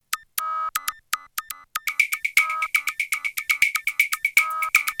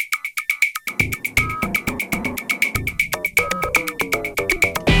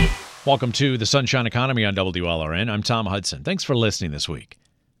Welcome to the Sunshine Economy on WLRN. I'm Tom Hudson. Thanks for listening this week.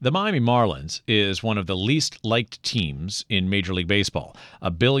 The Miami Marlins is one of the least liked teams in Major League Baseball.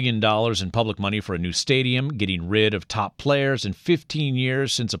 $1 billion in public money for a new stadium, getting rid of top players, and 15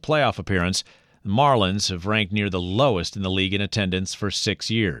 years since a playoff appearance. The Marlins have ranked near the lowest in the league in attendance for 6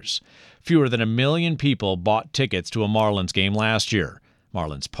 years. Fewer than 1 million people bought tickets to a Marlins game last year.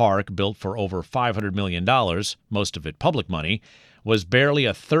 Marlins Park, built for over $500 million, most of it public money, was barely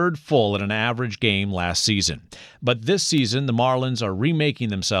a third full at an average game last season. But this season, the Marlins are remaking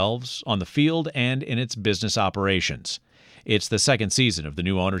themselves on the field and in its business operations. It's the second season of the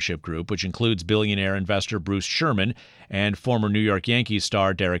new ownership group, which includes billionaire investor Bruce Sherman and former New York Yankees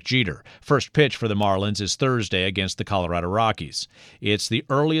star Derek Jeter. First pitch for the Marlins is Thursday against the Colorado Rockies. It's the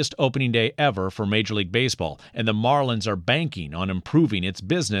earliest opening day ever for Major League Baseball, and the Marlins are banking on improving its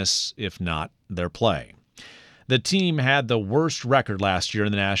business, if not their play. The team had the worst record last year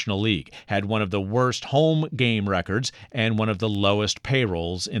in the National League, had one of the worst home game records, and one of the lowest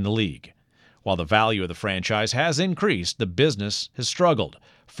payrolls in the league. While the value of the franchise has increased, the business has struggled.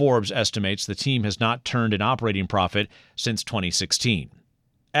 Forbes estimates the team has not turned an operating profit since 2016.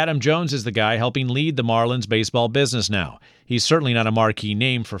 Adam Jones is the guy helping lead the Marlins baseball business now. He's certainly not a marquee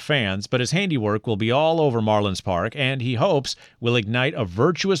name for fans, but his handiwork will be all over Marlins Park, and he hopes will ignite a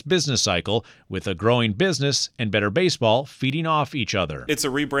virtuous business cycle with a growing business and better baseball feeding off each other. It's a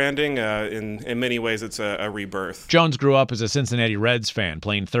rebranding. In many ways, it's a rebirth. Jones grew up as a Cincinnati Reds fan,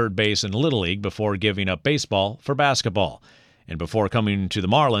 playing third base in Little League before giving up baseball for basketball. And before coming to the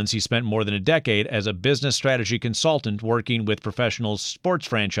Marlins, he spent more than a decade as a business strategy consultant working with professional sports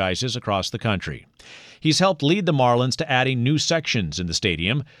franchises across the country. He's helped lead the Marlins to adding new sections in the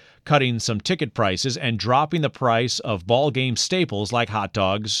stadium, cutting some ticket prices, and dropping the price of ball game staples like hot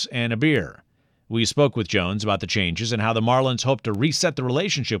dogs and a beer. We spoke with Jones about the changes and how the Marlins hope to reset the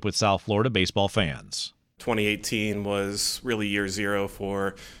relationship with South Florida baseball fans. 2018 was really year zero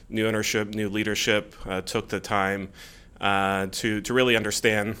for new ownership, new leadership. Took the time to really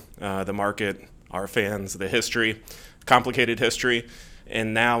understand the market, our fans, the history, complicated history.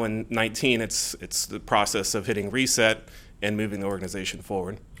 And now in 19, it's the process of hitting reset and moving the organization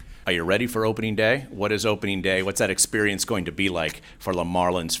forward. Are you ready for opening day? What is opening day? What's that experience going to be like for the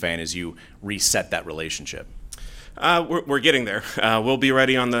Marlins fan as you reset that relationship? We're getting there. We'll be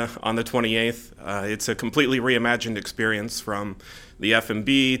ready on the 28th. It's a completely reimagined experience, from the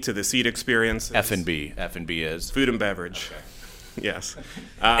F&B to the seat experience. F&B is? Food and beverage. Okay. Yes.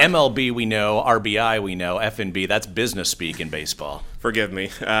 MLB we know, RBI we know, F&B, that's business speak in baseball. Forgive me.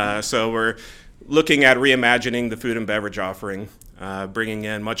 So we're looking at reimagining the food and beverage offering, bringing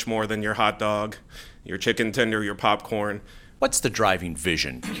in much more than your hot dog, your chicken tender, your popcorn. What's the driving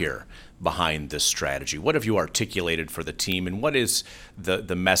vision here behind this strategy? What have you articulated for the team, and what is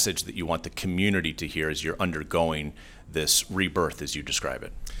the message that you want the community to hear as you're undergoing this rebirth, as you describe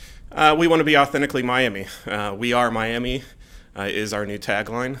it? We want to be authentically Miami. We are Miami is our new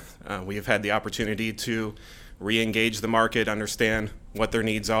tagline. We have had the opportunity to re-engage the market, understand what their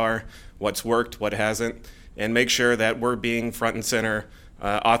needs are, what's worked, what hasn't, and make sure that we're being front and center,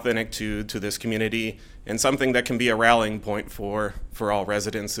 authentic to this community, and something that can be a rallying point for all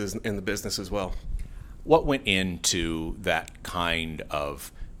residents in the business as well. What went into that kind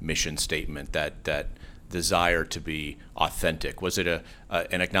of mission statement, that desire to be authentic? Was it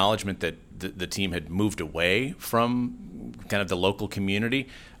an acknowledgement that the team had moved away from kind of the local community?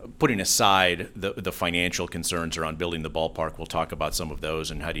 Putting aside the financial concerns around building the ballpark, we'll talk about some of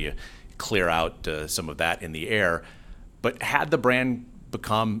those and how do you clear out some of that in the air. But had the brand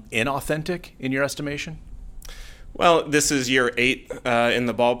become inauthentic in your estimation? Well, this is year 8 in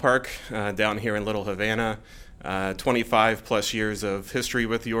the ballpark down here in Little Havana. 25 plus years of history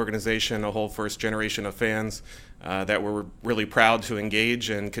with the organization, a whole first generation of fans that we're really proud to engage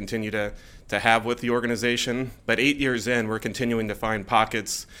and continue to have with the organization. But 8 years in, we're continuing to find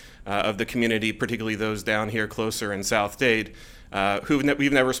pockets of the community, particularly those down here closer in South Dade, who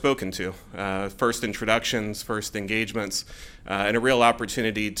we've never spoken to. First introductions, first engagements, and a real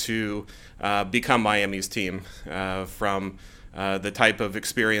opportunity to become Miami's team, from the type of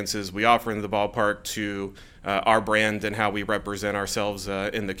experiences we offer in the ballpark to our brand and how we represent ourselves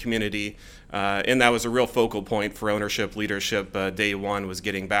in the community. And that was a real focal point for ownership leadership. Day one was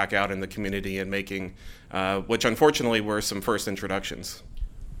getting back out in the community and making, which unfortunately were some first introductions.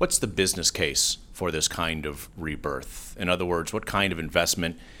 What's the business case for this kind of rebirth? In other words, what kind of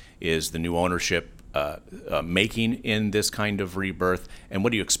investment is the new ownership making in this kind of rebirth, and what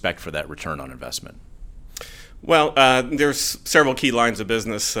do you expect for that return on investment? Well, there's several key lines of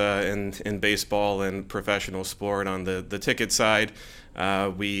business in baseball and professional sport. On the ticket side,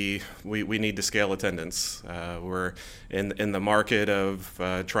 we need to scale attendance. We're in the market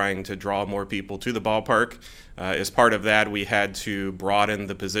of trying to draw more people to the ballpark. As part of that, we had to broaden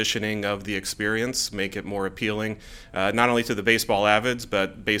the positioning of the experience, make it more appealing, not only to the baseball avids,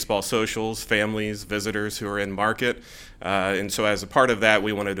 but baseball socials, families, visitors who are in market. And so as a part of that,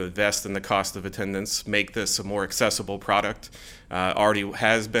 we wanted to invest in the cost of attendance, make this a more accessible product. Already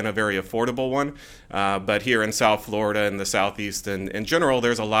has been a very affordable one, but here in South Florida and the Southeast and in general,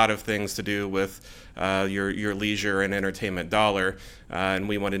 there's a lot of things to do with your leisure and entertainment dollar, and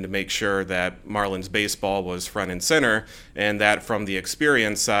we wanted to make sure that Marlins baseball was front and center, and that from the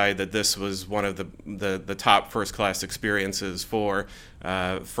experience side, that this was one of the top first-class experiences for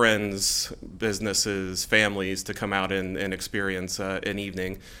friends, businesses, families to come out and experience an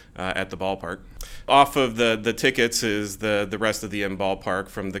evening at the ballpark. Off of the tickets is the rest of the in-ballpark,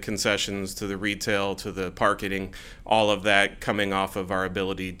 from the concessions to the retail to the parking, all of that coming off of our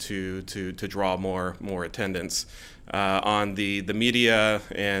ability to draw more attendance. On the media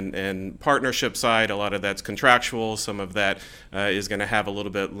and partnership side, a lot of that's contractual. Some of that is going to have a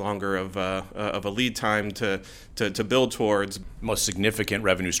little bit longer of a lead time to build towards. Most significant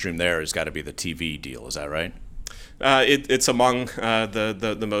revenue stream there has got to be the TV deal. Is that right? It's among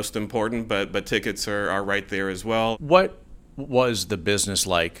the most important, but tickets are right there as well. What was the business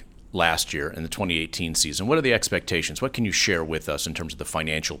like last year in the 2018 season? What are the expectations? What can you share with us in terms of the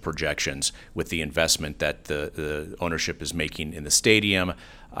financial projections with the investment that the ownership is making in the stadium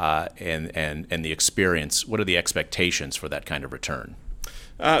and the experience? What are the expectations for that kind of return?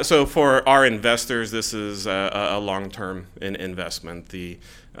 So for our investors, this is a long-term investment. The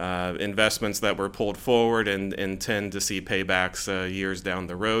investments that were pulled forward and intend to see paybacks years down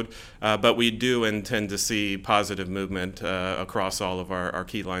the road. But we do intend to see positive movement across all of our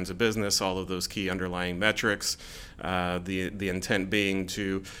key lines of business, all of those key underlying metrics. The intent being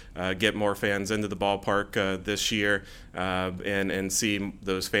to get more fans into the ballpark this year and see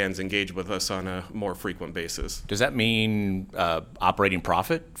those fans engage with us on a more frequent basis. Does that mean operating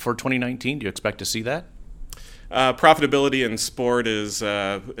profit for 2019? Do you expect to see that? Profitability in sport is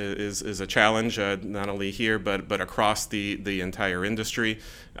a challenge, not only here but across the entire industry.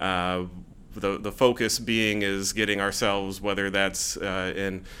 The focus being is getting ourselves, whether that's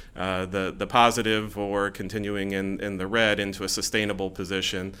in the positive or continuing in the red, into a sustainable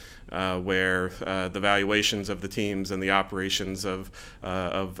position where the valuations of the teams and the operations of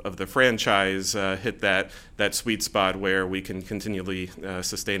the franchise hit that sweet spot where we can continually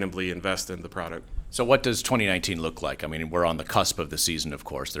sustainably invest in the product. So what does 2019 look like? I mean, we're on the cusp of the season, of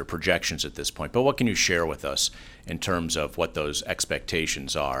course. There are projections at this point. But what can you share with us in terms of what those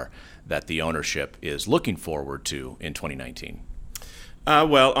expectations are that the ownership is looking forward to in 2019?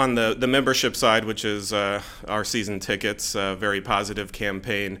 Well, on the membership side, which is our season tickets, very positive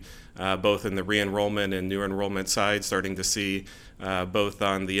campaign, both in the re-enrollment and new enrollment side, starting to see both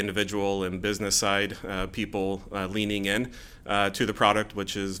on the individual and business side, people leaning in to the product,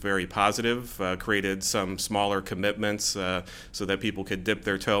 which is very positive. Created some smaller commitments so that people could dip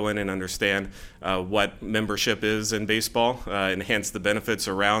their toe in and understand what membership is in baseball, enhance the benefits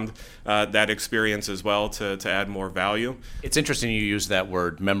around that experience as well to add more value. It's interesting you use that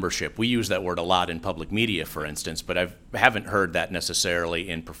word membership. We use that word a lot in public media, for instance, but I haven't heard that necessarily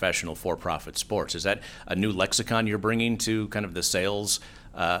in professional for-profit sports. Is that a new lexicon you're bringing to kind of the sales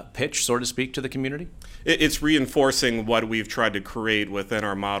pitch, so to speak, to the community? It's reinforcing what we've tried to create within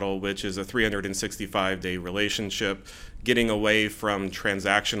our model, which is a 365-day relationship, getting away from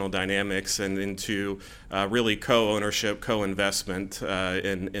transactional dynamics and into really co-ownership, co-investment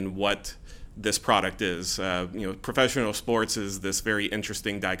in what this product is. Professional sports is this very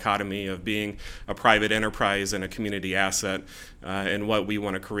interesting dichotomy of being a private enterprise and a community asset. And what we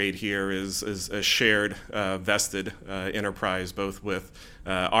want to create here is a shared, vested enterprise, both with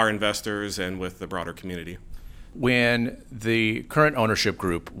our investors and with the broader community. When the current ownership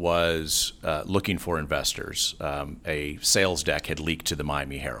group was looking for investors, a sales deck had leaked to the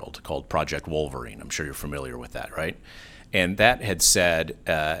Miami Herald called Project Wolverine. I'm sure you're familiar with that, right? And that had said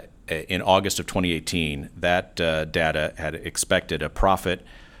in August of 2018, that data had expected a profit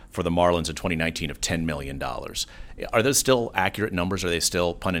for the Marlins in 2019 of $10 million. Are those still accurate numbers? Are they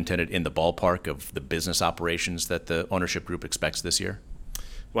still, pun intended, in the ballpark of the business operations that the ownership group expects this year?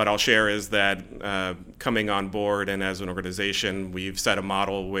 what I'll share is that coming on board and as an organization, we've set a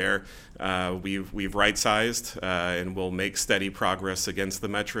model where we've right-sized and we'll make steady progress against the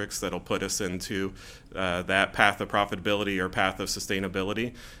metrics that'll put us into that path of profitability or path of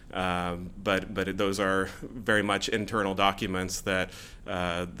sustainability. But those are very much internal documents that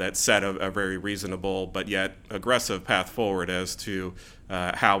set a very reasonable but yet aggressive path forward as to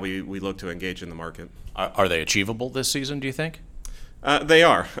how we look to engage in the market. Are they achievable this season, do you think? They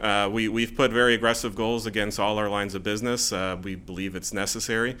are. We've put very aggressive goals against all our lines of business. We believe it's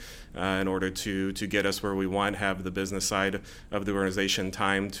necessary in order to get us where we want, have the business side of the organization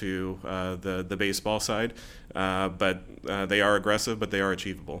time to the baseball side. But they are aggressive, but they are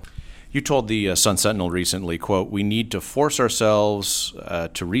achievable. You told the Sun-Sentinel recently, quote, "We need to force ourselves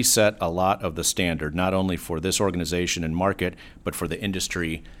to reset a lot of the standard, not only for this organization and market, but for the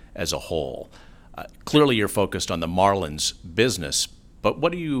industry as a whole." Clearly you're focused on the Marlins business, but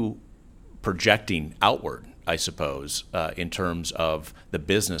what are you projecting outward, I suppose, in terms of the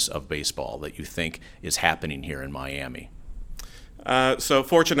business of baseball that you think is happening here in Miami? So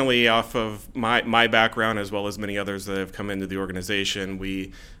fortunately, off of my background as well as many others that have come into the organization,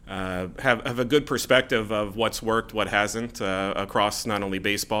 we have a good perspective of what's worked, what hasn't, across not only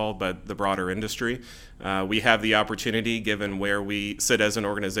baseball but the broader industry. We have the opportunity, given where we sit as an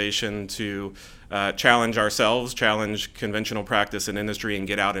organization, to challenge ourselves, challenge conventional practice in industry, and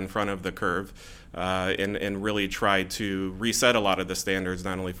get out in front of the curve. And really try to reset a lot of the standards,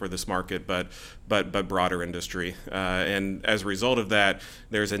 not only for this market, but broader industry. And as a result of that,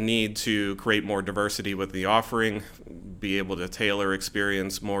 there's a need to create more diversity with the offering, be able to tailor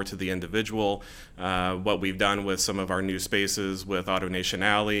experience more to the individual. What we've done with some of our new spaces with AutoNation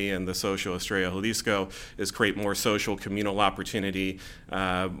Alley and the Social Estrella Jalisco is create more social communal opportunity,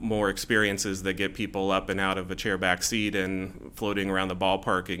 more experiences that get people up and out of a chair back seat and floating around the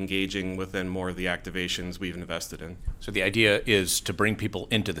ballpark, engaging within more of the activations we've invested in. So the idea is to bring people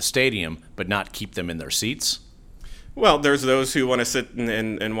into the stadium but not keep them in their seats? Well, there's those who want to sit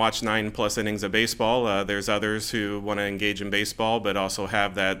and watch 9+ innings of baseball. There's others who want to engage in baseball but also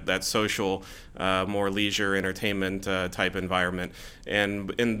have that social, more leisure entertainment type environment.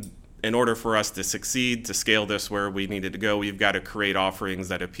 And in order for us to succeed, to scale this where we needed to go, we've got to create offerings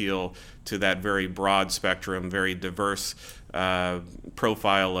that appeal to that very broad spectrum, very diverse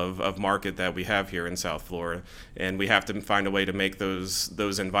profile of market that we have here in South Florida. And we have to find a way to make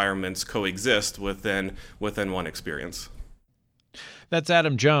those environments coexist within one experience. That's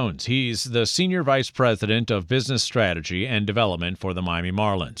Adam Jones. He's the Senior Vice President of Business Strategy and Development for the Miami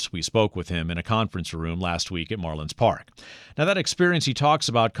Marlins. We spoke with him in a conference room last week at Marlins Park. Now, that experience he talks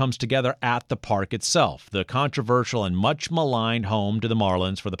about comes together at the park itself, the controversial and much maligned home to the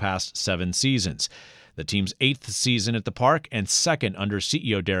Marlins for the past 7 seasons. The team's 8th season at the park and 2nd under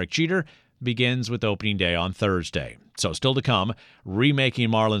CEO Derek Jeter begins with opening day on Thursday. So still to come, remaking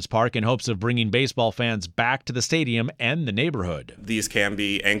Marlins Park in hopes of bringing baseball fans back to the stadium and the neighborhood. These can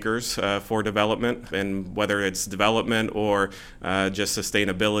be anchors for development, and whether it's development or just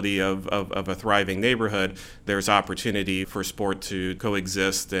sustainability of a thriving neighborhood, there's opportunity for sport to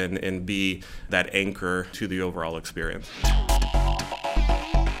coexist and be that anchor to the overall experience.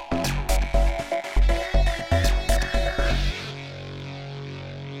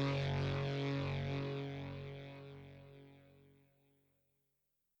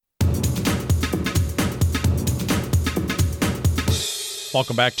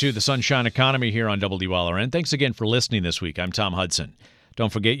 Welcome back to the Sunshine Economy here on WLRN. Thanks again for listening this week. I'm Tom Hudson.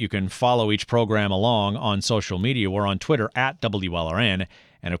 Don't forget you can follow each program along on social media. We're on Twitter at WLRN.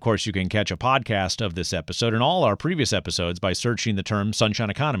 And, of course, you can catch a podcast of this episode and all our previous episodes by searching the term Sunshine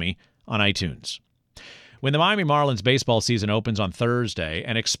Economy on iTunes. When the Miami Marlins baseball season opens on Thursday,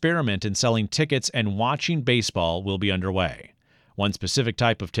 an experiment in selling tickets and watching baseball will be underway. One specific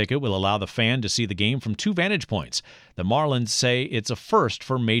type of ticket will allow the fan to see the game from 2 vantage points. The Marlins say it's a first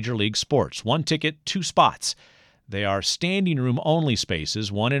for Major League sports. 1 ticket, 2 spots. They are standing room only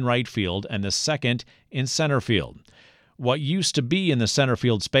spaces, one in right field and the second in center field. What used to be in the center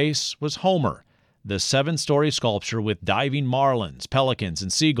field space was Homer, the 7-story sculpture with diving marlins, pelicans,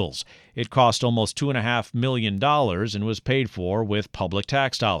 and seagulls. It cost almost $2.5 million and was paid for with public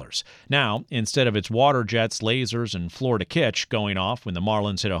tax dollars. Now, instead of its water jets, lasers, and Florida kitsch going off when the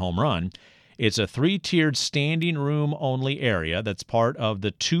Marlins hit a home run, it's a 3-tiered standing room only area that's part of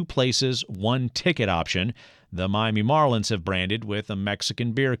the 2 places, 1 ticket option the Miami Marlins have branded with a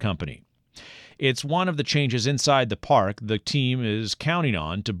Mexican beer company. It's one of the changes inside the park the team is counting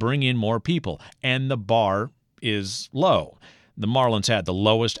on to bring in more people, and the bar is low. The Marlins had the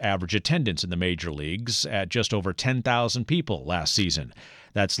lowest average attendance in the major leagues at just over 10,000 people last season.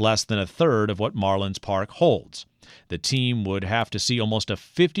 That's less than a third of what Marlins Park holds. The team would have to see almost a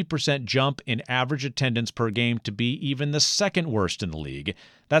 50% jump in average attendance per game to be even the second worst in the league.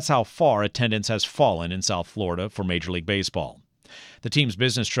 That's how far attendance has fallen in South Florida for Major League Baseball. The team's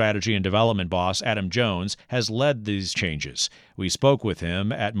business strategy and development boss, Adam Jones, has led these changes. We spoke with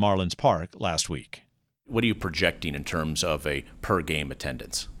him at Marlins Park last week. What are you projecting in terms of a per-game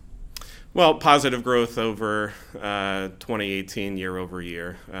attendance? Well, positive growth over 2018 year over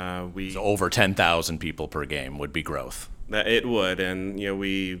year. So over 10,000 people per game would be growth. It would, and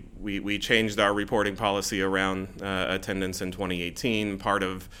we changed our reporting policy around attendance in 2018. Part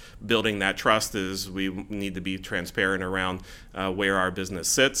of building that trust is we need to be transparent around where our business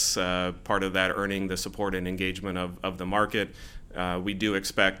sits. Part of that earning the support and engagement of the market. We do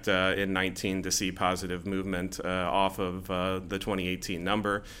expect in 19 to see positive movement off of the 2018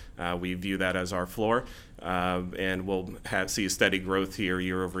 number. We view that as our floor, and we'll see steady growth here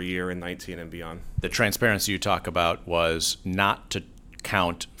year over year in 19 and beyond. The transparency you talk about was not to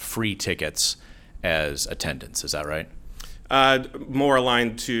count free tickets as attendance. Is that right? More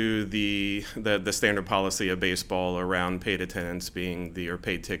aligned to the standard policy of baseball around paid attendance being or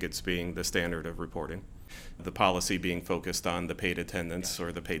paid tickets being the standard of reporting. The policy being focused on the paid attendance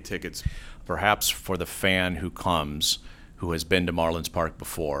or the paid tickets. Perhaps for the fan who comes, who has been to Marlins Park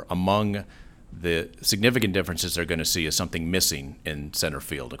before, among the significant differences they're going to see is something missing in center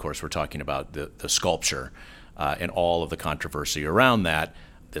field. Of course, we're talking about the sculpture and all of the controversy around that.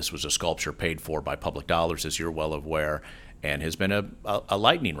 This was a sculpture paid for by public dollars, as you're well aware, and has been a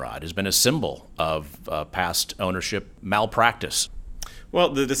lightning rod, has been a symbol of past ownership malpractice. Well,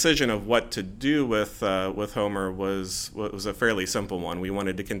 the decision of what to do with Homer was a fairly simple one. We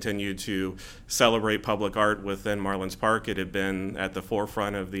wanted to continue to celebrate public art within Marlins Park. It had been at the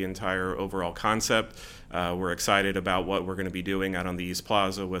forefront of the entire overall concept. We're excited about what we're going to be doing out on the East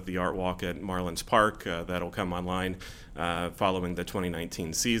Plaza with the Art Walk at Marlins Park. That'll come online following the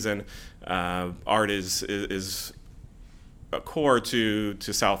 2019 season. Art is a core to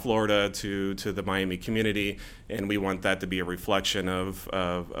South Florida, to the Miami community, and we want that to be a reflection of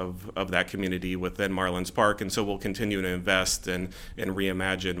that community within Marlins Park. And so we'll continue to invest and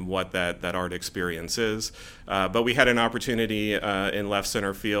reimagine what that art experience is. But we had an opportunity in left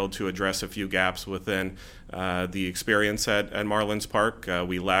center field to address a few gaps within the experience at Marlins Park.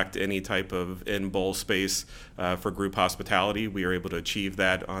 We lacked any type of in-bowl space for group hospitality. We were able to achieve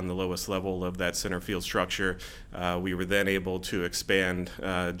that on the lowest level of that center field structure. We were then able to expand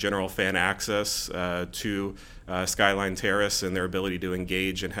general fan access to Skyline Terrace and their ability to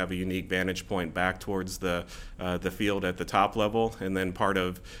engage and have a unique vantage point back towards the field at the top level. And then part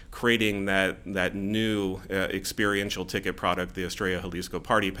of creating that new experiential ticket product, the Estrella Jalisco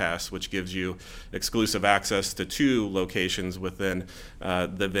Party Pass, which gives you exclusive access to 2 locations within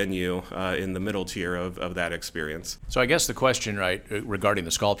the venue in the middle tier of that experience. So I guess the question, right, regarding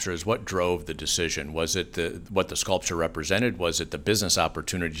the sculpture is what drove the decision? Was it what the sculpture represented? Was it the business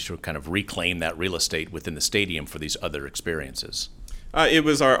opportunity to kind of reclaim that real estate within the stadium for these other experiences? It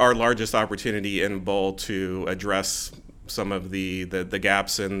was our largest opportunity in bowl to address some of the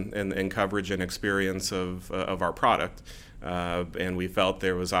gaps in coverage and experience of our product. And we felt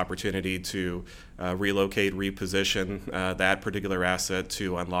there was opportunity to relocate, reposition that particular asset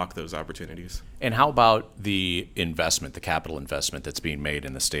to unlock those opportunities. And how about the investment, the capital investment that's being made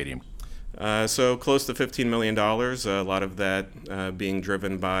in the stadium? So close to $15 million, a lot of that being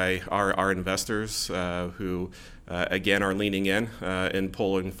driven by our investors who, again, are leaning in and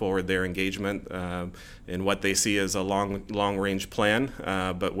pulling forward their engagement in what they see as a long-range plan,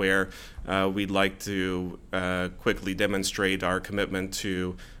 but where we'd like to quickly demonstrate our commitment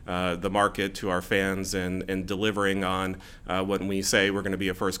to the market, to our fans, and delivering on when we say we're going to be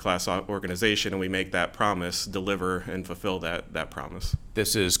a first-class organization and we make that promise, deliver and fulfill that promise.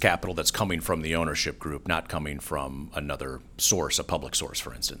 This is capital that's coming from the ownership group, not coming from another source, a public source,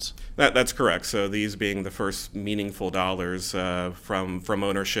 for instance. That's correct. So these being the first meaningful dollars from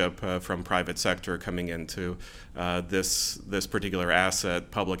ownership, from private sector coming into this particular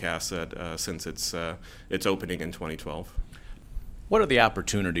asset, public asset, since its opening in 2012. What are the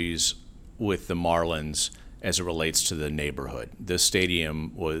opportunities with the Marlins as it relates to the neighborhood? This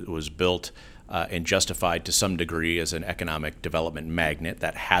stadium was built and justified to some degree as an economic development magnet.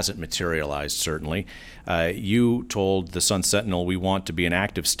 That hasn't materialized, certainly. You told the Sun Sentinel, we want to be an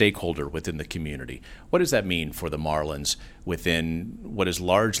active stakeholder within the community. What does that mean for the Marlins within what is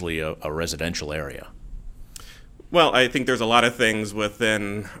largely a residential area? Well, I think there's a lot of things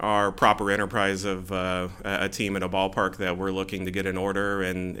within our proper enterprise of a team at a ballpark that we're looking to get in order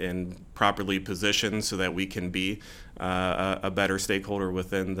and properly positioned so that we can be a better stakeholder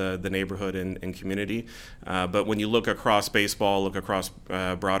within the neighborhood and community. But when you look across baseball, look across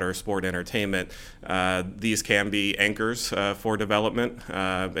broader sport entertainment, these can be anchors for development.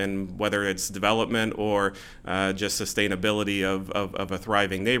 And whether it's development or just sustainability of a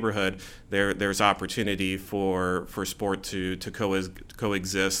thriving neighborhood, there's opportunity for sport to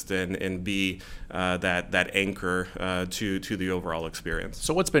coexist and be that anchor to the overall experience.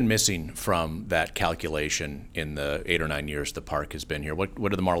 So what's been missing from that calculation in the 8 or 9 years the park has been here? What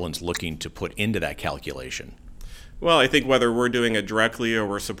are the Marlins looking to put into that calculation? Well, I think whether we're doing it directly or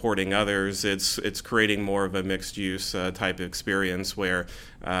we're supporting others, it's creating more of a mixed-use type of experience where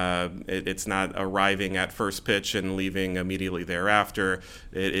it's not arriving at first pitch and leaving immediately thereafter.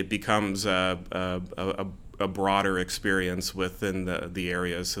 It becomes a broader experience within the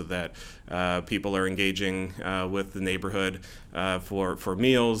area so that people are engaging with the neighborhood for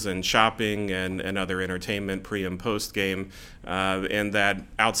meals and shopping and other entertainment pre and post game, and that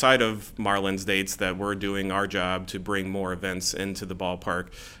outside of Marlins dates that we're doing our job to bring more events into the ballpark.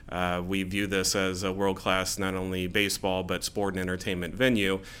 We view this as a world-class not only baseball but sport and entertainment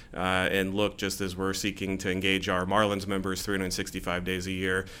venue, and look, just as we're seeking to engage our Marlins members 365 days a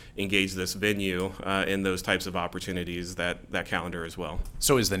year, engage this venue in those types of opportunities, that calendar as well.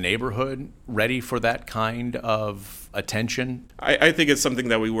 So is the neighborhood ready for that kind of attention? I think it's something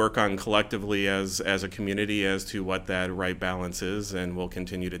that we work on collectively as a community as to what that right balance is, and we'll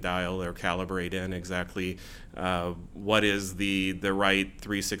continue to dial or calibrate in exactly what is the right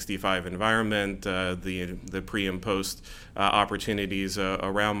 365 environment, the pre and post opportunities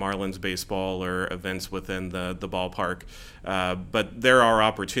around Marlins baseball or events within the ballpark. But there are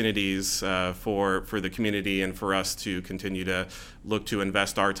opportunities for the community and for us to continue to look to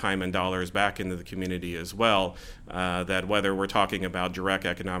invest our time and dollars back into the community as well. That whether we're talking about direct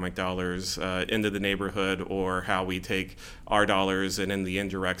economic dollars into the neighborhood or how we take our dollars and in the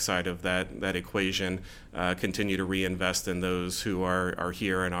indirect side of that equation, continue to reinvest in those who are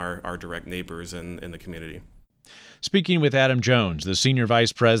here and our direct neighbors in the community. Speaking with Adam Jones, the Senior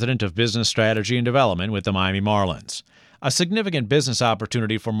Vice President of Business Strategy and Development with the Miami Marlins. A significant business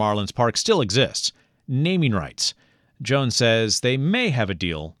opportunity for Marlins Park still exists: naming rights. Jones says they may have a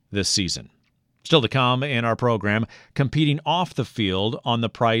deal this season. Still to come in our program, competing off the field on the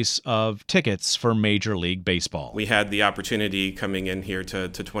price of tickets for Major League Baseball. We had the opportunity coming in here to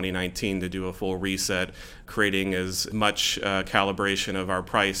 2019 to do a full reset, creating as much calibration of our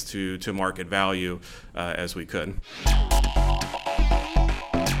price to market value as we could.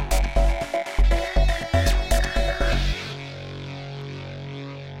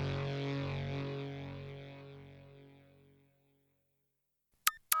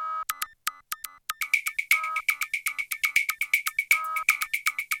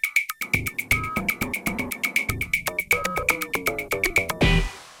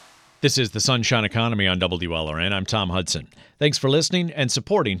 This is the Sunshine Economy on WLRN. I'm Tom Hudson. Thanks for listening and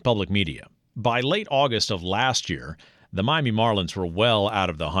supporting public media. By late August of last year, the Miami Marlins were well out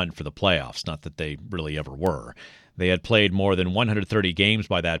of the hunt for the playoffs, not that they really ever were. They had played more than 130 games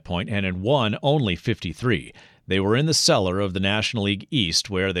by that point and had won only 53. They were in the cellar of the National League East,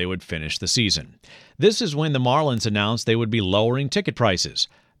 where they would finish the season. This is when the Marlins announced they would be lowering ticket prices.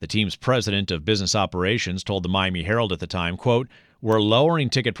 The team's president of business operations told the Miami Herald at the time, quote, "We're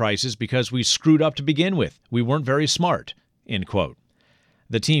lowering ticket prices because we screwed up to begin with. We weren't very smart," end quote.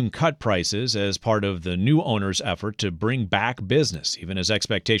 The team cut prices as part of the new owner's effort to bring back business, even as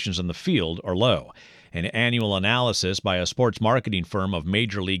expectations on the field are low. An annual analysis by a sports marketing firm of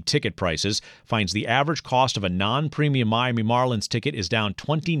Major League ticket prices finds the average cost of a non-premium Miami Marlins ticket is down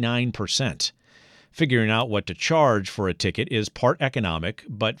 29%. Figuring out what to charge for a ticket is part economic,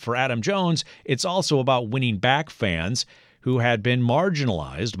 but for Adam Jones, it's also about winning back fans who had been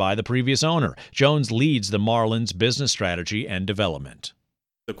marginalized by the previous owner. Jones leads the Marlins' business strategy and development.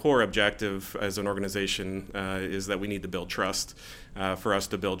 The core objective as an organization is that we need to build trust. For us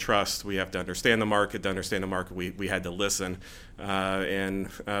to build trust, we have to understand the market. To understand the market, we had to listen.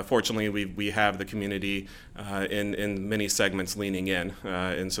 And fortunately, we have the community in many segments leaning in.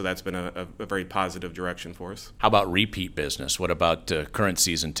 And so that's been a very positive direction for us. How about repeat business? What about current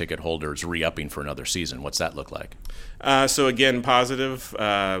season ticket holders re-upping for another season? What's that look like? So again, positive.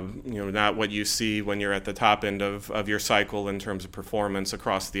 Not what you see when you're at the top end of your cycle in terms of performance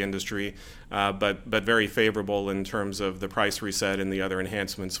across the industry, but very favorable in terms of the price reset and the other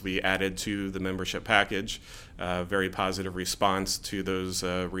enhancements we added to the membership package. very positive response to those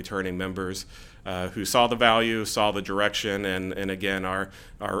returning members who saw the value, saw the direction, and again are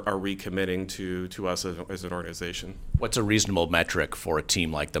recommitting to us as an organization. What's a reasonable metric for a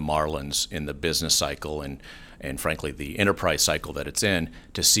team like the Marlins in the business cycle and frankly the enterprise cycle that it's in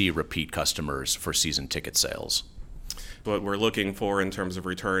to see repeat customers for season ticket sales? What we're looking for in terms of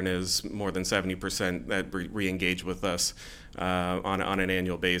return is more than 70% that re-engage with us on an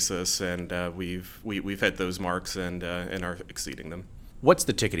annual basis, and we've hit those marks and are exceeding them. What's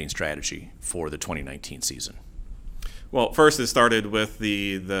the ticketing strategy for the 2019 season? Well, first it started with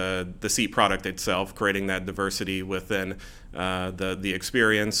the seat product itself, creating that diversity within the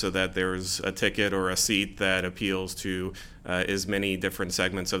experience so that there's a ticket or a seat that appeals to as many different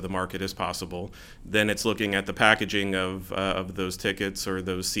segments of the market as possible. Then it's looking at the packaging of those tickets or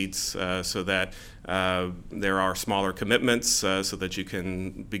those seats so that there are smaller commitments so that you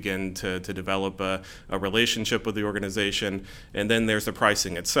can begin to develop a relationship with the organization. And then there's the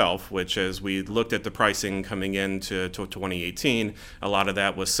pricing itself, which as we looked at the pricing coming into 2018, a lot of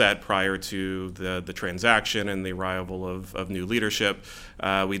that was set prior to the transaction and the arrival of new leadership.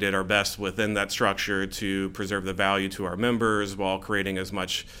 We did our best within that structure to preserve the value to our members while creating as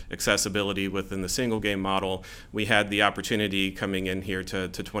much accessibility within the single game model. We had the opportunity coming in here to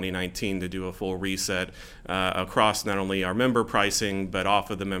 2019 to do a full reset across not only our member pricing but off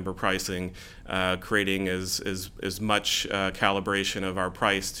of the member pricing, creating as much calibration of our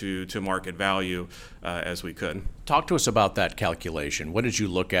price to market value as we could. Talk to us about that calculation. What did you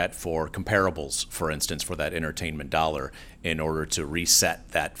look at for comparables, for instance, for that entertainment dollar in order to reset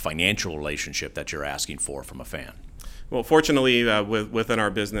that financial relationship that you're asking for from a fan? Well, fortunately, within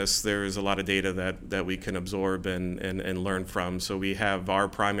our business, there's a lot of data that we can absorb and learn from. So we have our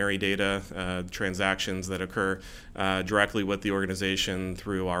primary data, transactions that occur directly with the organization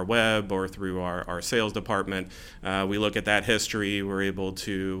through our web or through our sales department. We look at that history. We're able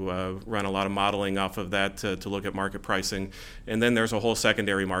to run a lot of modeling off of that to look at market pricing. And then there's a whole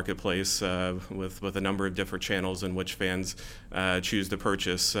secondary marketplace with a number of different channels in which fans choose to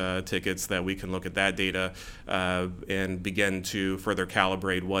purchase tickets that we can look at that data and begin to further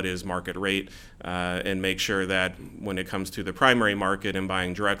calibrate what is market rate and make sure that when it comes to the primary market and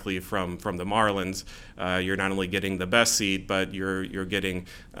buying directly from the Marlins, you're not only getting the best seat, but you're getting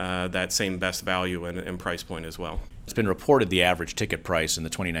that same best value and price point as well. It's been reported the average ticket price in the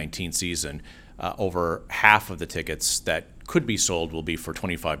 2019 season, over half of the tickets that could be sold will be for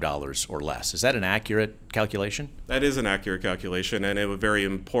 $25 or less. Is that an accurate calculation? That is an accurate calculation, and it was a very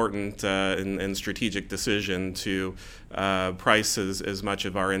important and strategic decision to price as much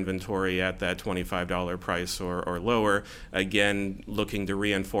of our inventory at that $25 price or lower. Again, looking to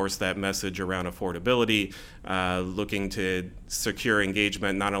reinforce that message around affordability, looking to secure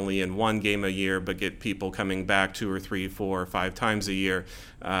engagement not only in one game a year, but get people coming back 2 or 3, 4, or 5 times a year,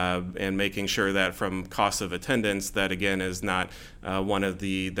 and making sure that from cost of attendance, that again is not one of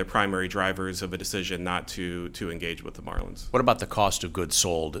the primary drivers of a decision not to engage with the Marlins. What about the cost of goods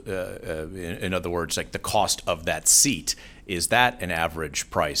sold? In other words, like the cost of that seat, is that an average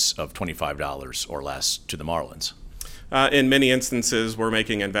price of $25 or less to the Marlins? In many instances, we're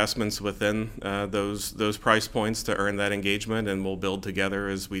making investments within those price points to earn that engagement, and we'll build together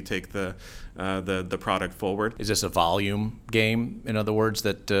as we take the product forward. Is this a volume game, in other words,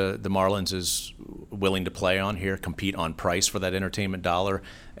 that the Marlins is willing to play on here, compete on price for that entertainment dollar,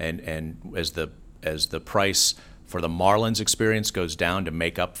 and as the price for the Marlins experience goes down to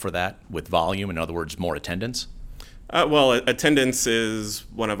make up for that with volume, in other words, more attendance? Well, attendance is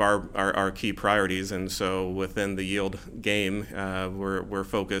one of our key priorities, and so within the yield game, we're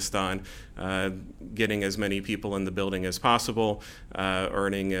focused on getting as many people in the building as possible,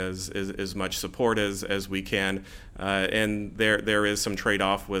 earning as much support as we can, and there is some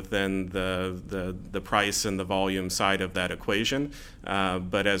trade-off within the price and the volume side of that equation.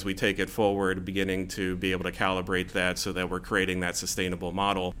 But as we take it forward, beginning to be able to calibrate that so that we're creating that sustainable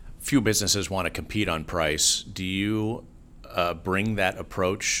model. Few businesses want to compete on price. Do you bring that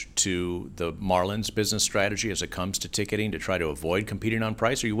approach to the Marlins business strategy as it comes to ticketing to try to avoid competing on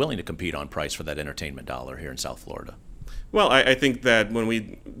price? Are you willing to compete on price for that entertainment dollar here in South Florida? Well, I think that when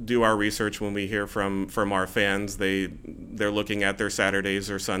we do our research, when we hear from our fans, they're looking at their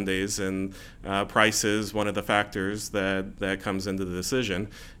Saturdays or Sundays, and price is one of the factors that comes into the decision.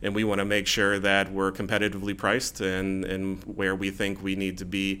 And we want to make sure that we're competitively priced and where we think we need to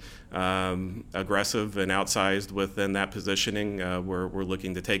be aggressive and outsized within that positioning. We're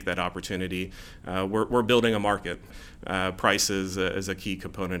looking to take that opportunity. We're building a market. Price is a key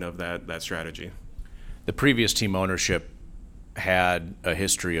component of that strategy. The previous team ownership had a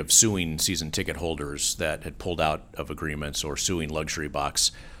history of suing season ticket holders that had pulled out of agreements or suing luxury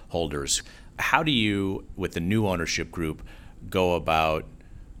box holders. How do you, with the new ownership group, go about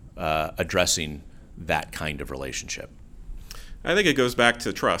addressing that kind of relationship? I think it goes back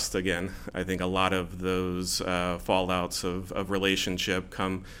to trust again. I think a lot of those fallouts of relationship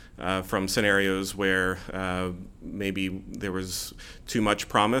come from scenarios where maybe there was too much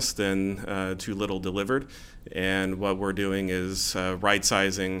promised and too little delivered. And what we're doing is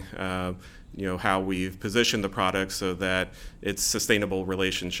right-sizing how we've positioned the product so that it's sustainable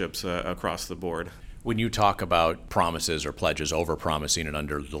relationships across the board. When you talk about promises or pledges, over-promising and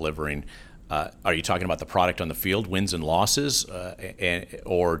under-delivering, are you talking about the product on the field, wins and losses,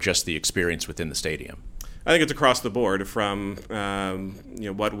 or just the experience within the stadium? I think it's across the board, from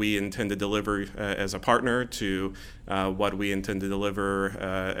what we intend to deliver as a partner to what we intend to deliver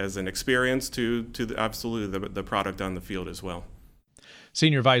as an experience to absolutely the product on the field as well.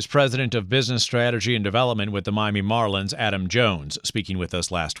 Senior Vice President of Business Strategy and Development with the Miami Marlins, Adam Jones, speaking with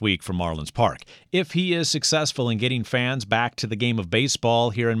us last week from Marlins Park. If he is successful in getting fans back to the game of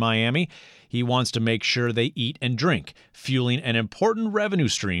baseball here in Miami, he wants to make sure they eat and drink, fueling an important revenue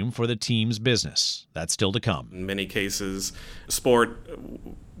stream for the team's business. That's still to come. In many cases,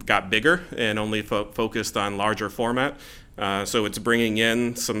 sport got bigger and only focused on larger format. So it's bringing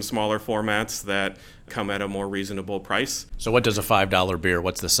in some smaller formats that come at a more reasonable price. So what does a $5 beer,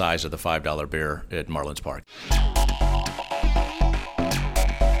 what's the size of the $5 beer at Marlins Park?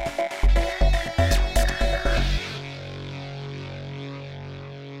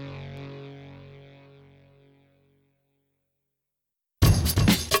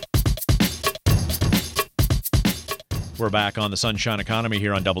 We're back on the Sunshine Economy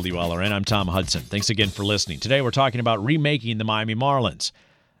here on WLRN. I'm Tom Hudson. Thanks again for listening. Today we're talking about remaking the Miami Marlins.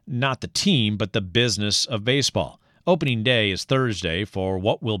 Not the team, but the business of baseball. Opening day is Thursday for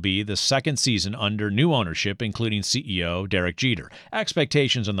what will be the second season under new ownership, including CEO Derek Jeter.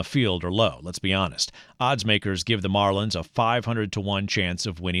 Expectations on the field are low, let's be honest. Odds makers give the Marlins a 500-1 chance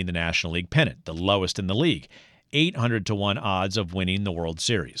of winning the National League pennant, the lowest in the league. 800-1 odds of winning the World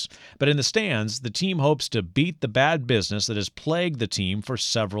Series. But in the stands, the team hopes to beat the bad business that has plagued the team for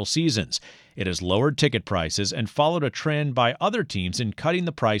several seasons. It has lowered ticket prices and followed a trend by other teams in cutting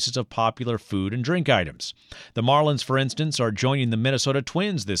the prices of popular food and drink items. The Marlins, for instance, are joining the Minnesota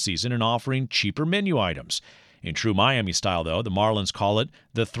Twins this season in offering cheaper menu items. In true Miami style, though, the Marlins call it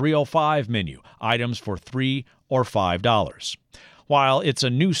the 305 menu, items for $3 or $5. While it's a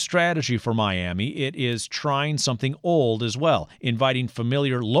new strategy for Miami, it is trying something old as well, inviting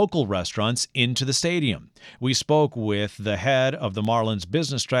familiar local restaurants into the stadium. We spoke with the head of the Marlins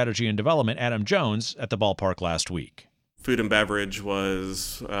Business Strategy and Development, Adam Jones, at the ballpark last week. Food and beverage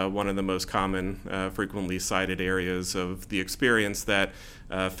was one of the most common, frequently cited areas of the experience that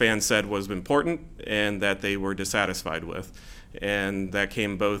fans said was important and that they were dissatisfied with. And that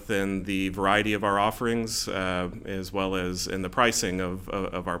came both in the variety of our offerings as well as in the pricing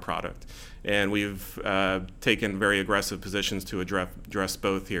of our product. And we've taken very aggressive positions to address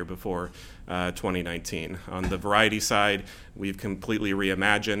both here before 2019. On the variety side, we've completely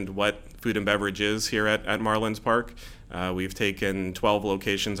reimagined what food and beverage is here at Marlins Park. We've taken 12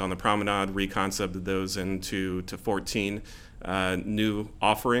 locations on the promenade, reconcepted those into 14 new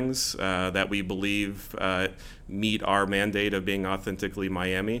offerings that we believe meet our mandate of being authentically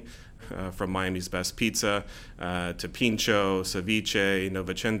Miami, from Miami's best pizza to pincho, ceviche,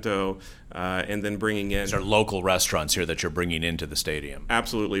 novecento, and then bringing in... These are local restaurants here that you're bringing into the stadium.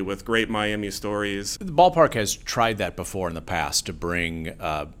 Absolutely, with great Miami stories. The ballpark has tried that before in the past, to bring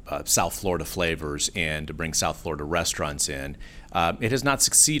South Florida flavors in, to bring South Florida restaurants in. It has not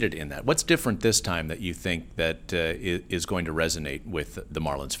succeeded in that. What's different this time that you think that is going to resonate with the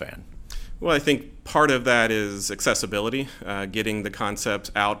Marlins fan? Well, I think part of that is accessibility, getting the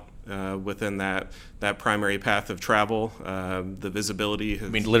concepts out within that primary path of travel, the visibility. I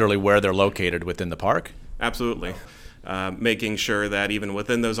mean, literally where they're located within the park? Absolutely. Making sure that even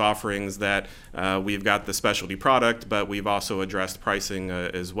within those offerings that we've got the specialty product, but we've also addressed pricing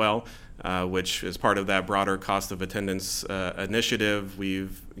as well, which is part of that broader cost of attendance initiative.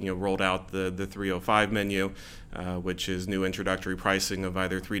 We've rolled out the 305 menu, which is new introductory pricing of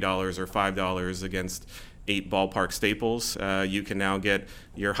either $3 or $5 against 8 ballpark staples. You can now get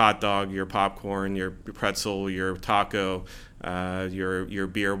your hot dog, your popcorn, your pretzel, your taco, your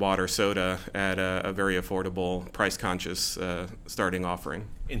beer, water, soda at a very affordable, price-conscious starting offering.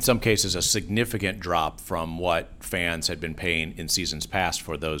 In some cases, a significant drop from what fans had been paying in seasons past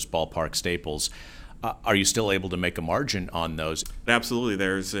for those ballpark staples. Are you still able to make a margin on those? Absolutely,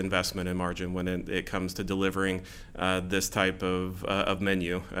 there's investment in margin when it comes to delivering this type of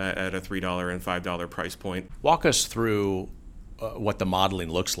menu at a $3 and $5 price point. Walk us through what the modeling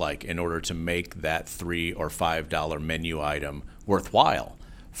looks like in order to make that $3 or $5 menu item worthwhile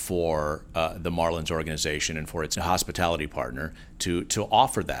for the Marlins organization and for its hospitality partner to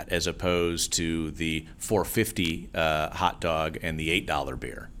offer that, as opposed to the $4.50 hot dog and the $8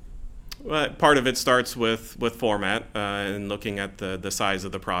 beer. Well, part of it starts with format and looking at the size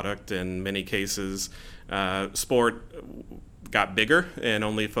of the product. In many cases, sport got bigger and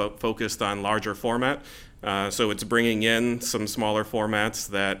only focused on larger format. So it's bringing in some smaller formats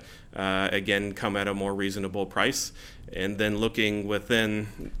that, again, come at a more reasonable price. And then looking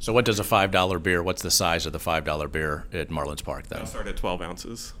within. So what does a $5 beer, what's the size of the $5 beer at Marlins Park then? I'll start at 12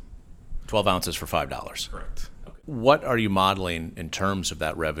 ounces. 12 ounces for $5. Correct. What are you modeling in terms of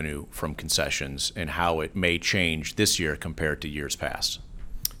that revenue from concessions and how it may change this year compared to years past?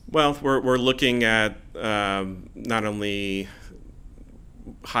 Well, we're looking at not only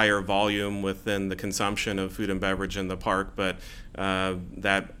higher volume within the consumption of food and beverage in the park, but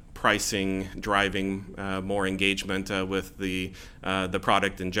that pricing driving more engagement with the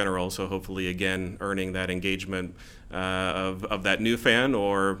product in general. So hopefully, again, earning that engagement of that new fan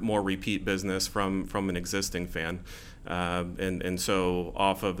or more repeat business from an existing fan. And so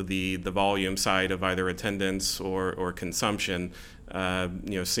off of the volume side of either attendance or consumption,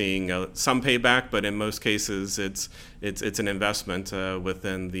 seeing some payback, but in most cases it's an investment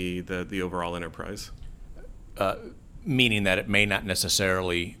within the overall enterprise. Meaning that it may not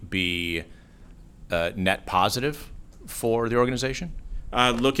necessarily be net positive for the organization?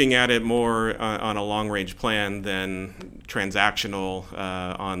 Looking at it more on a long-range plan than transactional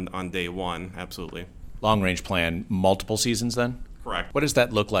on day one, absolutely. Long-range plan, multiple seasons then? Correct. What does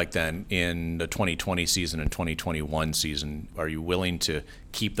that look like then in the 2020 season and 2021 season? Are you willing to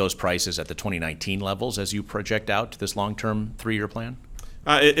keep those prices at the 2019 levels as you project out to this long-term 3-year plan?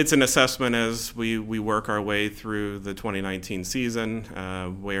 It's an assessment as we work our way through the 2019 season,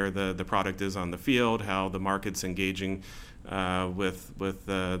 where the product is on the field, how the market's engaging with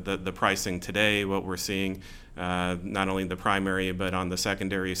the pricing today, what we're seeing, not only the primary but on the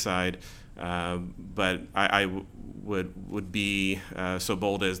secondary side. But I would be so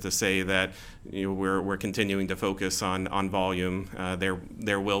bold as to say that we're continuing to focus on volume.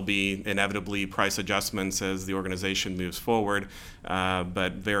 There will be inevitably price adjustments as the organization moves forward,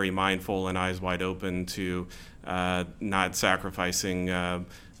 but very mindful and eyes wide open to not sacrificing a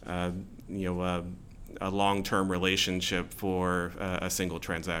long-term relationship for a single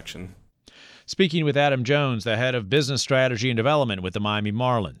transaction. Speaking with Adam Jones, the head of business strategy and development with the Miami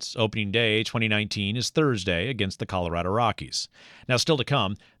Marlins. Opening day 2019 is Thursday against the Colorado Rockies. Now, still to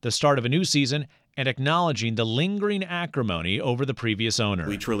come, the start of a new season and acknowledging the lingering acrimony over the previous owner.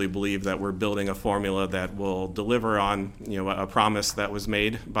 We truly believe that we're building a formula that will deliver on a promise that was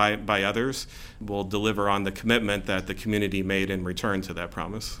made by others, will deliver on the commitment that the community made in return to that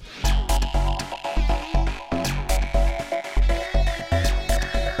promise.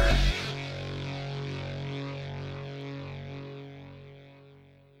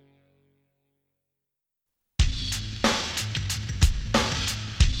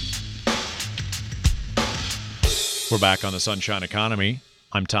 We're back on the Sunshine Economy.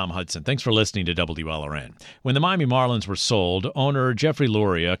 I'm Tom Hudson. Thanks for listening to WLRN. When the Miami Marlins were sold, owner Jeffrey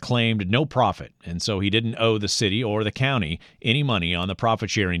Luria claimed no profit, and so he didn't owe the city or the county any money on the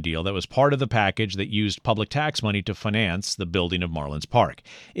profit-sharing deal that was part of the package that used public tax money to finance the building of Marlins Park.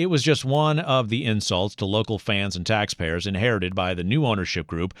 It was just one of the insults to local fans and taxpayers inherited by the new ownership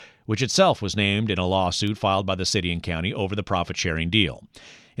group, which itself was named in a lawsuit filed by the city and county over the profit-sharing deal.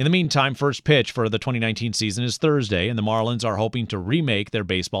 In the meantime, first pitch for the 2019 season is Thursday, and the Marlins are hoping to remake their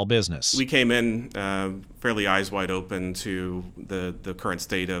baseball business. We came in fairly eyes wide open to the current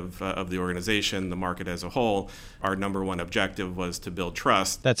state of the organization, the market as a whole. Our number one objective was to build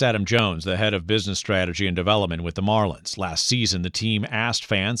trust. That's Adam Jones, the head of business strategy and development with the Marlins. Last season, the team asked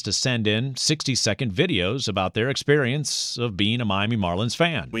fans to send in 60-second videos about their experience of being a Miami Marlins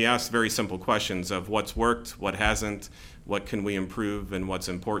fan. We asked very simple questions of what's worked, what hasn't, what can we improve, and what's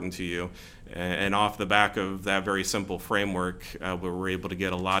important to you. And off the back of that very simple framework, we were able to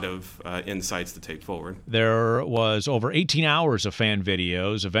get a lot of insights to take forward. There was over 18 hours of fan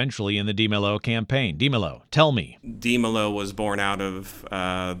videos eventually in the DeMello campaign. DeMello, tell me. DeMello was born out of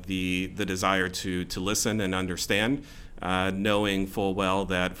the desire to listen and understand, knowing full well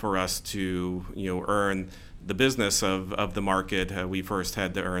that for us to earn the business of the market, we first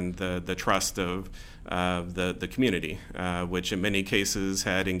had to earn the trust of the community, which in many cases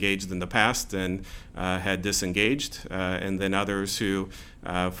had engaged in the past and had disengaged, and then others who,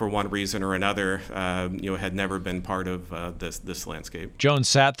 for one reason or another, had never been part of this landscape. Jones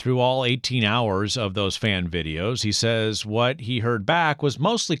sat through all 18 hours of those fan videos. He says what he heard back was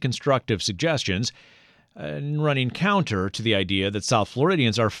mostly constructive suggestions, running counter to the idea that South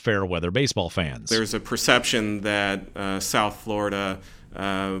Floridians are fair-weather baseball fans. There's a perception that South Florida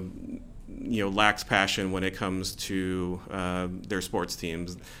lacks passion when it comes to their sports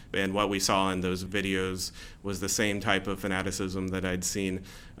teams. And what we saw in those videos was the same type of fanaticism that I'd seen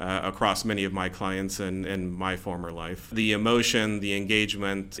across many of my clients in my former life. The emotion, the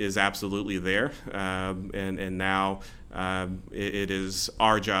engagement is absolutely there. And now it is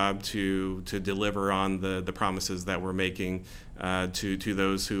our job to deliver on the promises that we're making to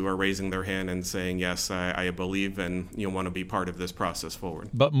those who are raising their hand and saying, yes, I believe and want to be part of this process forward.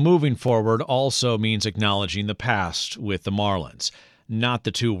 But moving forward also means acknowledging the past with the Marlins. Not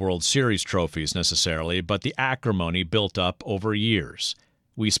the 2 World Series trophies necessarily, but the acrimony built up over years.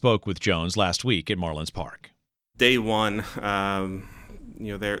 We spoke with Jones last week at Marlins Park. Day one,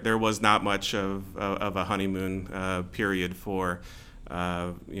 there was not much of a honeymoon period for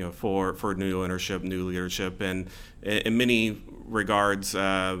new ownership, new leadership, and in many regards,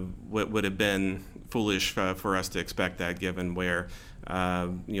 would have been foolish for us to expect that, given where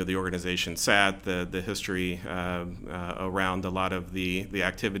the organization sat, the history around a lot of the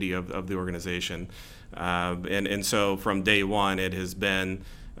activity of the organization, and so from day one, it has been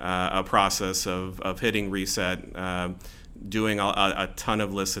a process of hitting reset. Doing a ton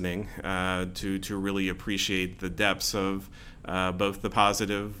of listening to really appreciate the depths of both the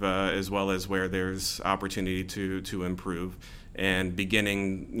positive as well as where there's opportunity to improve, and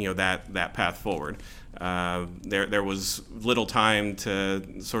beginning that path forward. There was little time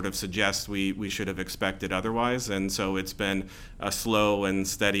to sort of suggest we should have expected otherwise, and so it's been a slow and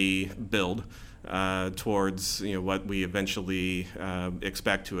steady build towards what we eventually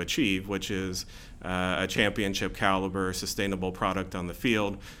expect to achieve, which is a championship caliber, sustainable product on the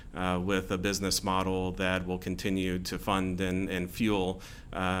field with a business model that will continue to fund and fuel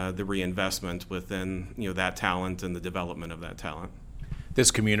the reinvestment within that talent and the development of that talent. This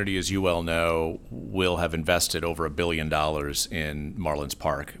community, as you well know, will have invested over $1 billion in Marlins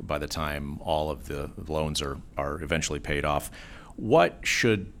Park by the time all of the loans are eventually paid off. What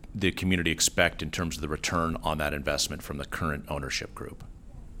should the community expect in terms of the return on that investment from the current ownership group?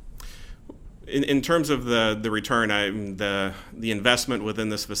 In terms of the return, the investment within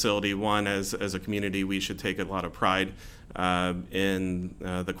this facility, one, as a community, we should take a lot of pride in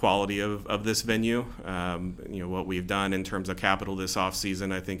the quality of this venue. What we've done in terms of capital this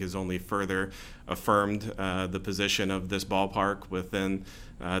offseason, I think, has only further affirmed the position of this ballpark within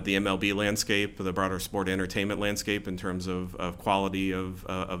the MLB landscape, the broader sport entertainment landscape, in terms of quality of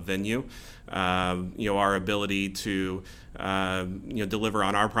venue. Our ability to deliver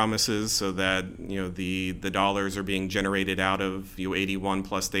on our promises, so that the dollars are being generated out of 81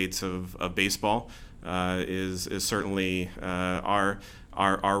 plus states of baseball is certainly our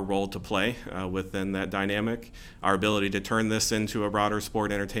role to play within that dynamic. Our ability to turn this into a broader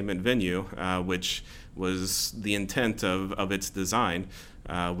sport entertainment venue, which was the intent of its design,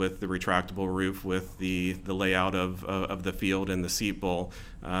 with the retractable roof, with the layout of the field and the seat bowl,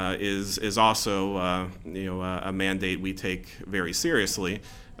 is also a mandate we take very seriously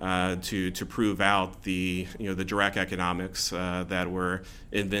to prove out the direct economics that were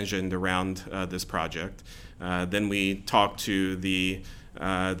envisioned around this project. Then we talk to the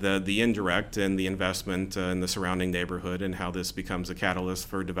indirect and the investment in the surrounding neighborhood, and how this becomes a catalyst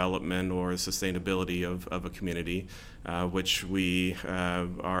for development or sustainability of a community, which we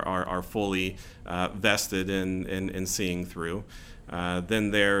are fully vested in seeing through.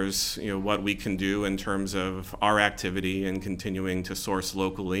 Then there's what we can do in terms of our activity and continuing to source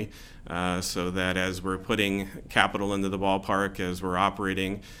locally, so that as we're putting capital into the ballpark, as we're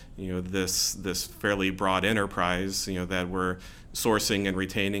operating this fairly broad enterprise, that we're sourcing and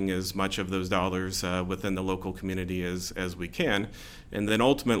retaining as much of those dollars within the local community as we can. And then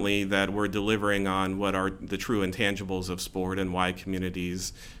ultimately that we're delivering on what are the true intangibles of sport, and why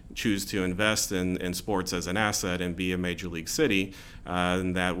communities choose to invest in sports as an asset and be a major league city,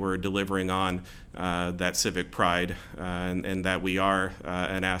 and that we're delivering on that civic pride, and that we are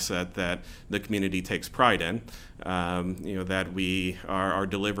an asset that the community takes pride in, that we are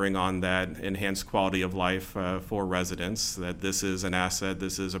delivering on that enhanced quality of life for residents, that this is an asset,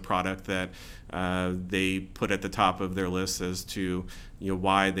 this is a product that they put at the top of their list as to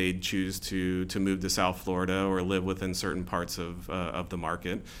why they'd choose to move to South Florida or live within certain parts of the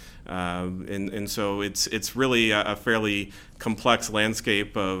market. And so it's really a fairly complex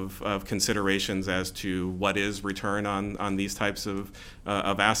landscape of considerations as to what is return on these types of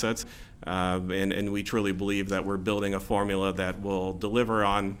assets. And we truly believe that we're building a formula that will deliver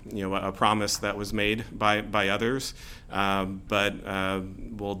on a promise that was made by others, but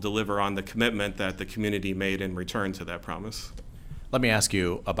will deliver on the commitment that the community made in return to that promise. Let me ask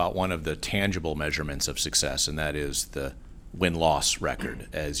you about one of the tangible measurements of success, and that is the win-loss record.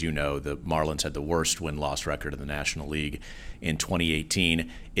 As you know, the Marlins had the worst win-loss record in the National League in 2018.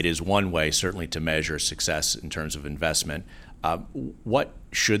 It is one way, certainly, to measure success in terms of investment. What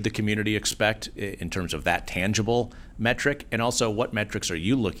should the community expect in terms of that tangible metric? And also, what metrics are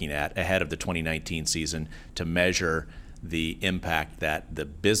you looking at ahead of the 2019 season to measure the impact that the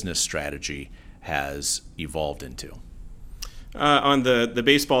business strategy has evolved into? On the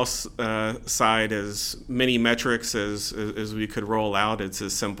baseball side, as many metrics as we could roll out, it's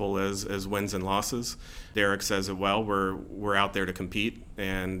as simple as wins and losses. Derek says it well. We're out there to compete,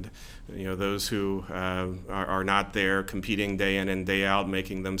 and those who are not there competing day in and day out,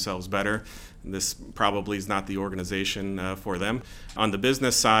 making themselves better, this probably is not the organization for them. On the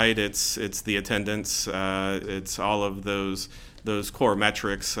business side, it's the attendance. It's all of those core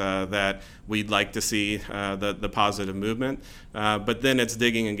metrics that we'd like to see the positive movement. But then it's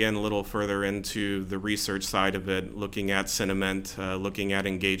digging again a little further into the research side of it, looking at sentiment, looking at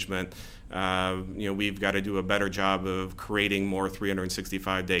engagement. We've got to do a better job of creating more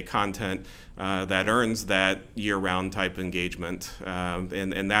 365-day content that earns that year-round type engagement.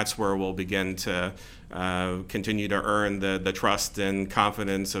 And that's where we'll begin to continue to earn the trust and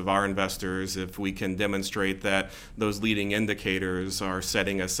confidence of our investors if we can demonstrate that those leading indicators are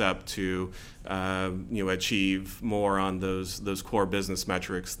setting us up to achieve more on those core business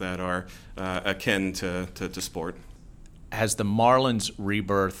metrics that are akin to sport. Has the Marlins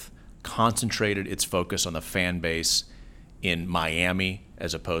rebirth concentrated its focus on the fan base in Miami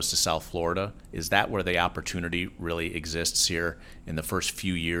as opposed to South Florida? Is that where the opportunity really exists here in the first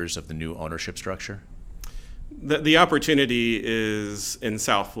few years of the new ownership structure? The opportunity is in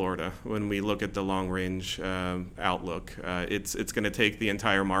South Florida when we look at the long-range outlook. It's going to take the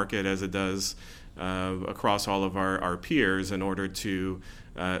entire market, as it does across all of our peers, in order to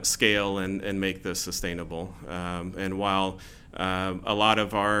scale and make this sustainable. And while a lot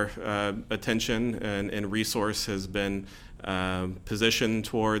of our attention and resource has been positioned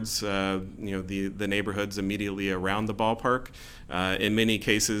towards the neighborhoods immediately around the ballpark, in many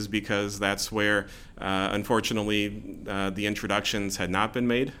cases because that's where unfortunately the introductions had not been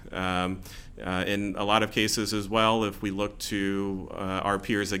made. In a lot of cases as well, if we look to our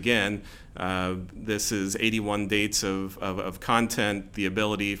peers again, this is 81 dates of content. The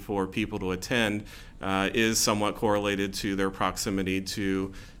ability for people to attend is somewhat correlated to their proximity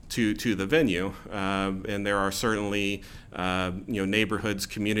to the venue, and there are certainly neighborhoods,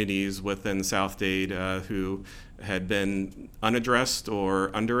 communities within South Dade who had been unaddressed or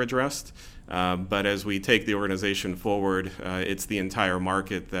underaddressed. But as we take the organization forward, it's the entire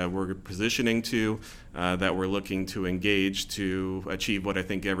market that we're positioning to, that we're looking to engage to achieve what I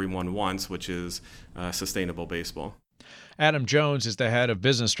think everyone wants, which is sustainable baseball. Adam Jones is the head of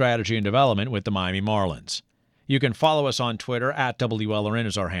business strategy and development with the Miami Marlins. You can follow us on Twitter at WLRN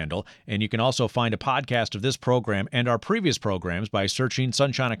is our handle, and you can also find a podcast of this program and our previous programs by searching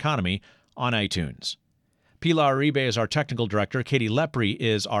Sunshine Economy on iTunes. Pilar Uribe is our technical director. Katie Lepre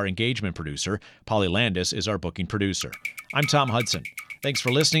is our engagement producer. Polly Landis is our booking producer. I'm Tom Hudson. Thanks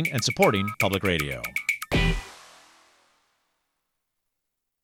for listening and supporting Public Radio.